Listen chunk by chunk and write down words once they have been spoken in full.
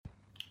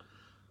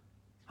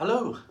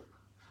Hello,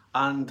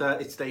 and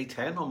it's day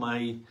 10 on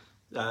my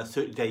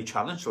 30-day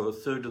challenge, so a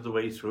third of the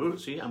way through.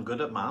 See, I'm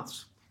good at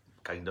maths,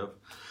 kind of.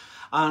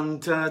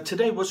 And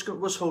today,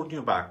 what's holding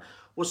you back?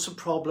 What's the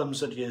problems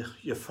that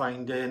you're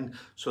finding?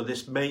 So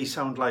this may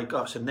sound like,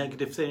 oh, it's a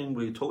negative thing,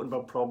 we're talking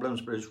about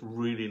problems, but it's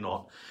really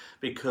not.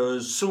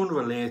 Because sooner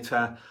or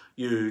later,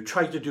 you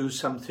try to do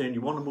something, you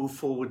want to move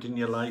forward in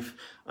your life,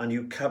 and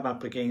you come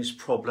up against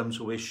problems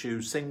or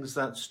issues, things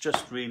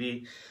that's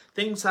really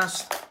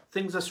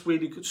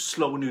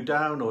slowing you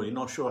down, or you're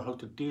not sure how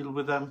to deal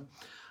with them.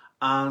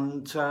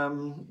 And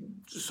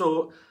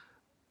so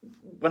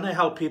when I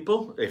help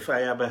people, if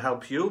I ever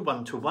help you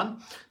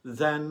one-to-one,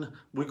 then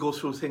we go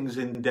through things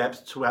in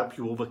depth to help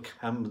you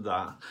overcome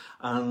that.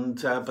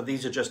 And but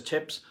these are just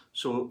tips,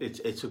 so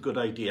it's a good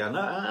idea. And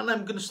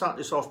I'm going to start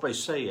this off by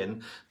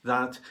saying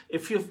that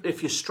if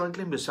you're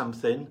struggling with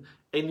something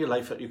in your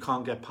life that you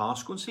can't get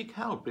past, go and seek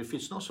help. If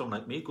it's not someone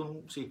like me, go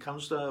and see a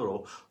counsellor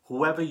or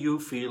whoever you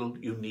feel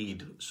you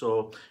need.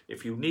 So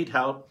if you need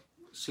help,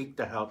 seek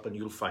the help and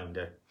you'll find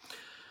it.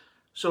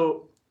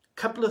 So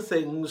a couple of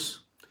things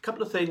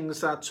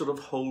that sort of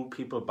hold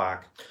people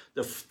back.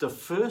 The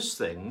first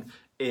thing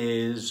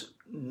is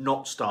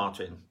not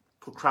starting,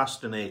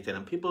 procrastinating,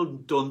 and people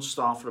don't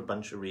start for a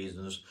bunch of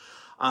reasons.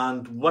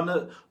 And one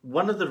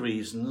of the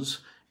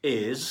reasons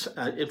is,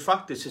 in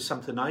fact, this is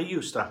something I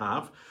used to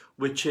have,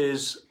 which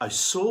is I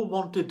so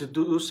wanted to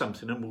do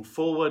something and move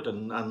forward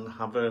and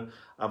have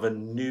a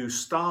new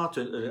start,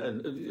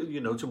 and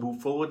you know, to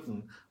move forward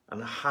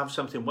and have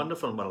something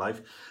wonderful in my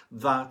life,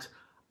 that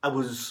I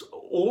was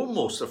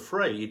almost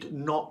afraid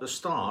not to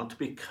start,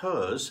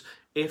 because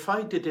if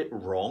I did it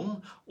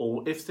wrong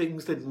or if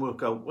things didn't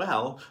work out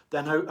well,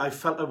 then I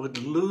felt I would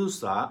lose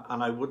that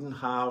and I wouldn't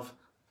have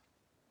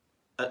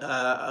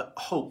a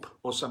hope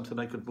or something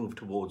I could move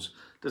towards.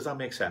 Does that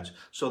make sense?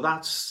 So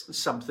that's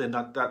something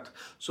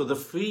so the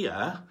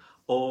fear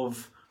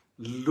of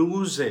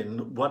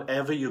losing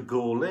whatever your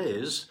goal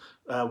is,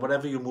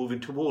 whatever you're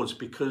moving towards,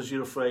 because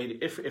you're afraid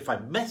if I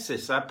mess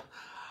this up,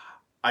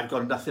 I've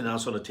got nothing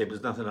else on the table,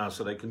 there's nothing else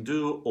that I can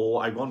do,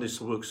 or I want this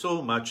to work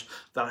so much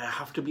that I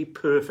have to be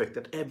perfect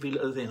at every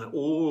little thing,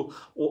 or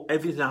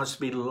everything has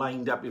to be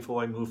lined up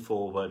before I move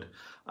forward.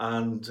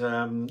 And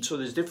so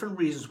there's different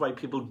reasons why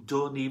people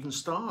don't even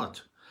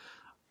start.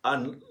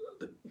 And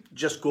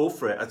just go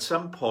for it. At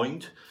some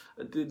point,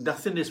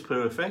 nothing is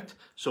perfect,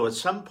 so at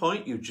some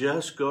point you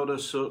just got to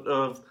sort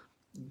of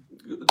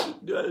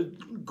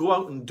go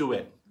out and do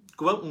it.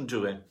 Go out and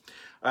do it.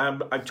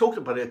 I've talked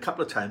about it a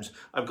couple of times.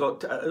 I've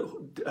got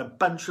a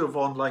bunch of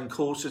online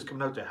courses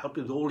coming out to help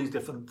you with all these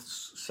different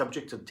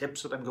subjects and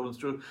tips that I'm going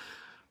through.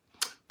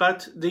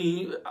 But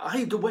the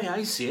way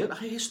I see it,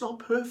 it's not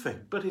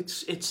perfect, but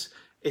it's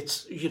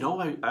you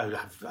know, I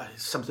have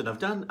something I've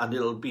done, and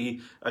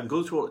I'm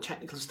going through all the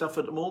technical stuff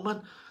at the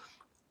moment,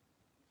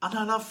 and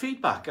I'll have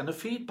feedback, and the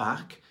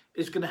feedback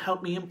is going to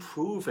help me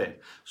improve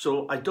it.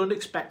 So I don't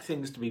expect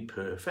things to be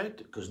perfect,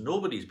 because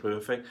nobody's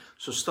perfect.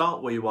 So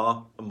start where you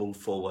are and move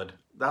forward.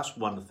 That's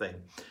one thing.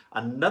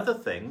 Another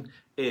thing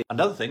is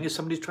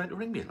somebody's trying to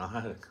ring me.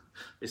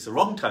 It's the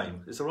wrong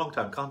time.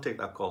 Can't take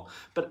that call.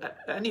 But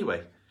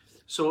anyway,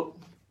 so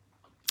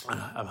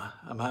am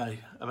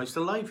I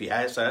still live?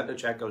 Yes, I had to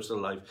check I was still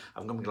live.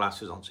 I've got my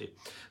glasses on, see.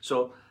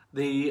 So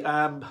the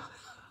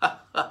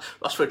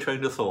lost my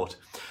train of thought.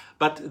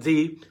 But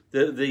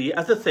the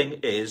other thing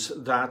is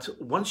that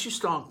once you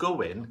start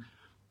going,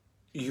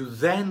 you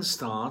then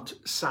start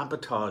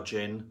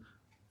sabotaging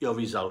your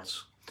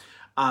results.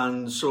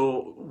 And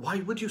so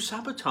why would you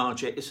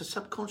sabotage it? It's a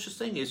subconscious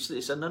thing.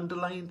 It's an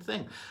underlying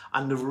thing.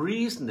 And the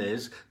reason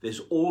is there's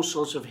all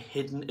sorts of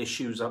hidden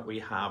issues that we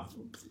have.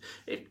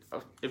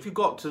 If you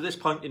got to this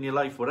point in your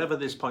life, whatever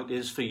this point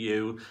is for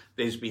you,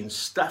 there's been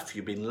stuff,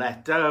 you've been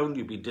let down,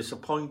 you've been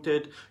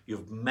disappointed,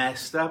 you've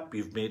messed up,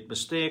 you've made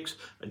mistakes,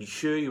 and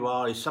here you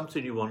are, it's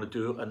something you want to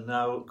do, and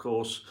now, of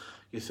course,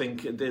 you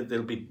think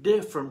there'll be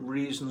different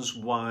reasons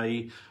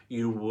why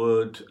you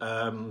would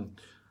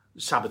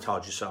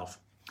sabotage yourself.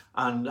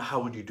 And how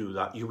would you do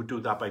that? You would do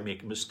that by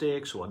making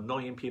mistakes or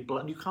annoying people,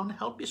 and you can't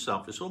help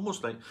yourself. It's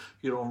almost like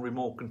you're on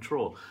remote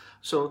control.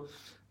 So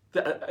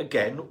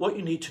again, what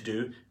you need to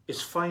do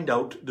is find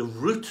out the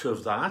root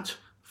of that,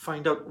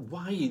 find out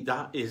why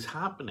that is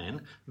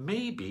happening.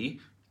 Maybe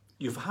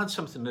you've had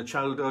something in the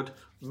childhood,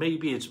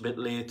 maybe it's a bit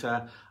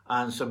later,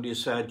 and somebody has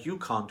said you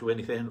can't do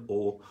anything,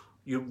 or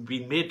you've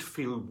been made to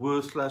feel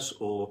worthless,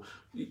 or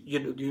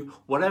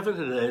whatever it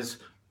is,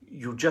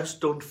 you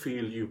just don't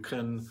feel you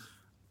can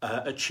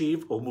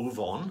achieve or move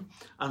on.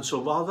 And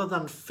so rather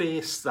than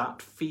face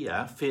that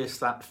fear, face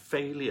that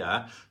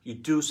failure, you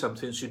do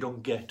something so you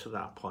don't get to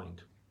that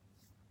point.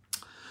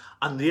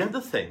 And the other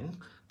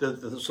thing,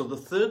 so the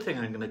third thing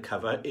I'm going to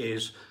cover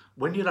is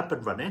when you're up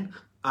and running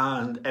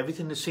and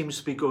everything seems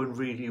to be going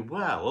really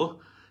well,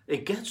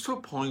 it gets to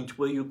a point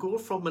where you go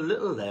from a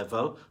little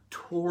level to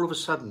all of a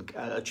sudden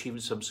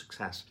achieving some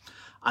success.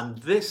 And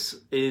this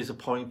is a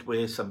point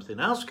where something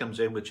else comes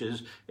in, which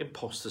is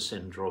imposter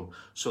syndrome.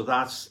 So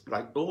that's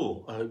like,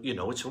 you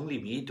know, it's only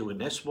me doing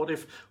this. What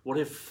if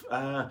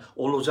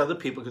all those other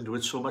people can do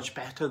it so much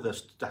better?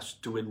 That's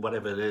doing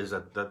whatever it is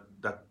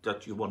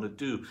that you want to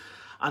do.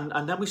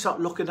 And then we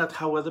start looking at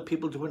how other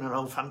people are doing and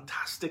how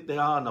fantastic they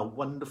are and how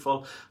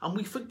wonderful. And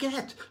we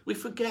forget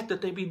that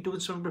they've been doing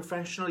something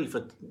professionally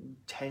for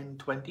 10,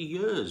 20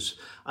 years.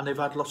 And they've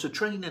had lots of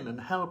training and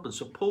help and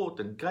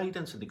support and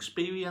guidance and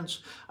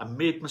experience and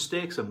made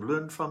mistakes and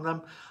learned from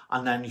them.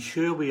 And then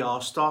here we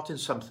are starting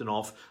something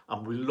off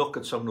and we look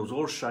at someone who's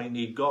all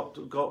shiny, got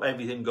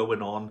everything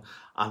going on.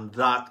 And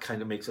that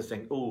kind of makes us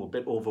think, a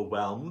bit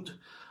overwhelmed.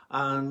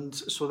 And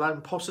so that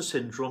imposter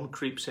syndrome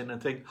creeps in and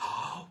think,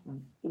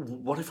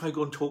 what if I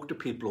go and talk to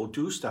people or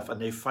do stuff and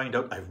they find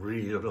out I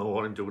really don't know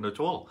what I'm doing at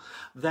all?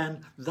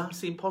 Then that's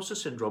the imposter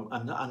syndrome,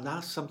 and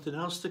that's something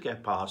else to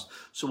get past.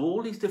 So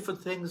all these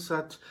different things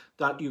that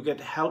you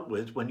get help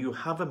with when you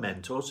have a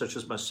mentor, such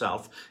as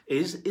myself,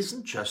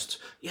 isn't just,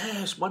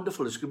 it's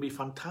wonderful, it's going to be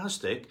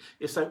fantastic.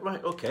 It's like,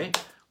 right, okay,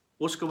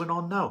 what's going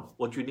on now?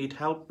 What do you need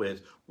help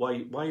with?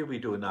 Why are we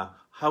doing that?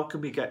 How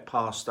can we get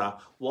past that?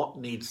 What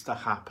needs to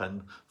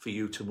happen for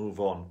you to move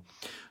on?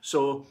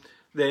 So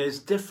there's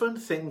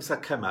different things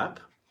that come up,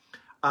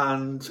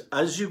 and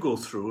as you go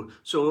through,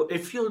 so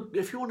if you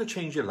want to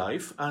change your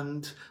life,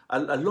 and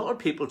a lot of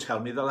people tell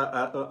me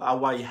that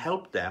how I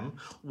helped them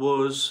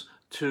was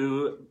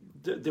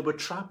they were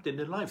trapped in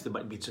their life. They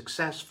might be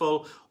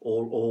successful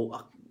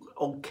or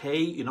okay,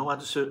 you know, had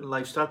a certain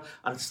lifestyle,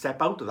 and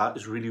step out of that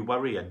is really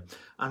worrying.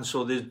 And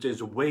so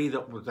there's a way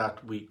that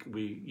we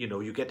you know,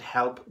 you get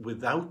help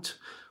without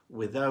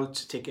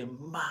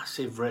taking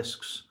massive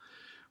risks.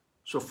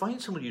 So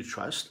find someone you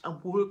trust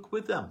and work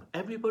with them.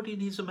 Everybody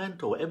needs a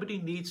mentor.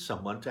 Everybody needs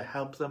someone to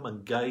help them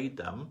and guide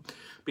them,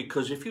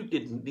 because if you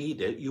didn't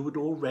need it, you would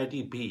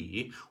already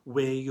be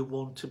where you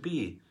want to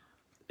be.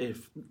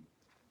 If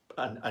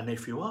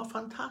you are,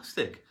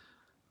 fantastic.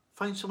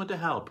 Find someone to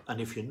help. And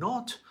if you're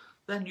not,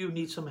 then you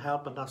need some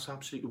help, and that's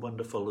absolutely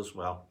wonderful as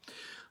well.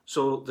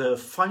 So the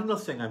final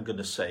thing I'm going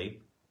to say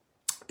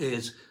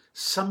is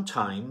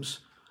sometimes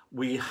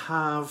we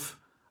have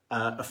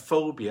a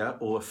phobia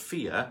or a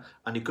fear,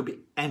 and it could be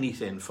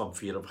anything from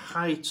fear of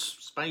heights,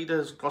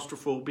 spiders,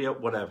 claustrophobia,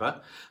 whatever,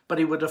 but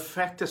it would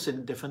affect us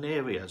in different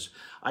areas.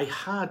 I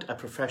had a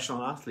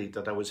professional athlete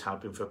that I was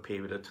helping for a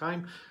period of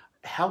time,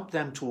 help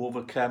them to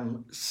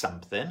overcome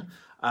something,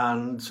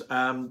 and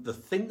the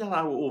thing that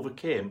I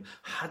overcame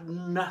had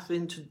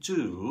nothing to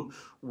do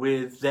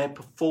with their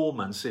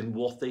performance in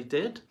what they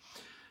did.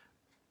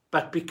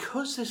 But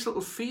because this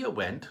little fear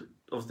went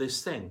of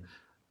this thing,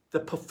 the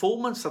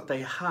performance that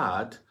they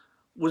had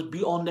was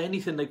beyond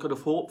anything they could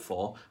have hoped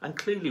for. And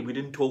clearly we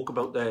didn't talk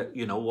about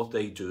what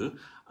they do,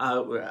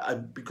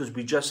 because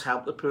we just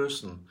helped the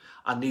person.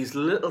 And these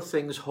little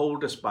things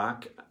hold us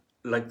back,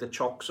 like the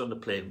chocks on the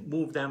plane.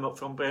 Move them up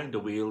from behind the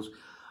wheels,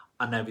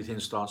 and everything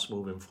starts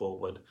moving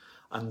forward.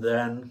 And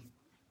then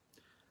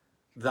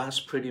that's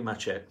pretty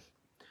much it.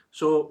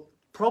 So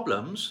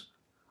problems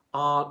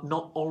are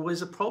not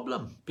always a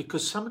problem,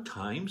 because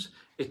sometimes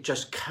it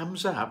just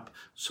comes up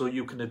so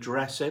you can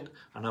address it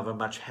and have a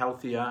much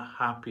healthier,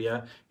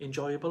 happier,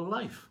 enjoyable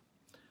life.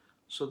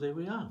 So there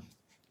we are.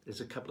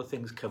 There's a couple of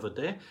things covered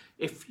there.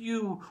 If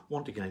you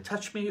want to get in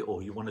touch with me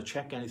or you want to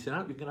check anything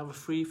out, you can have a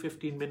free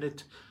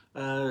 15-minute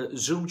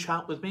Zoom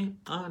chat with me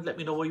and let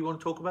me know what you want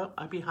to talk about.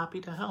 I'd be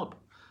happy to help.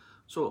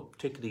 So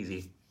take it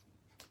easy.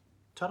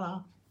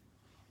 Ta-da.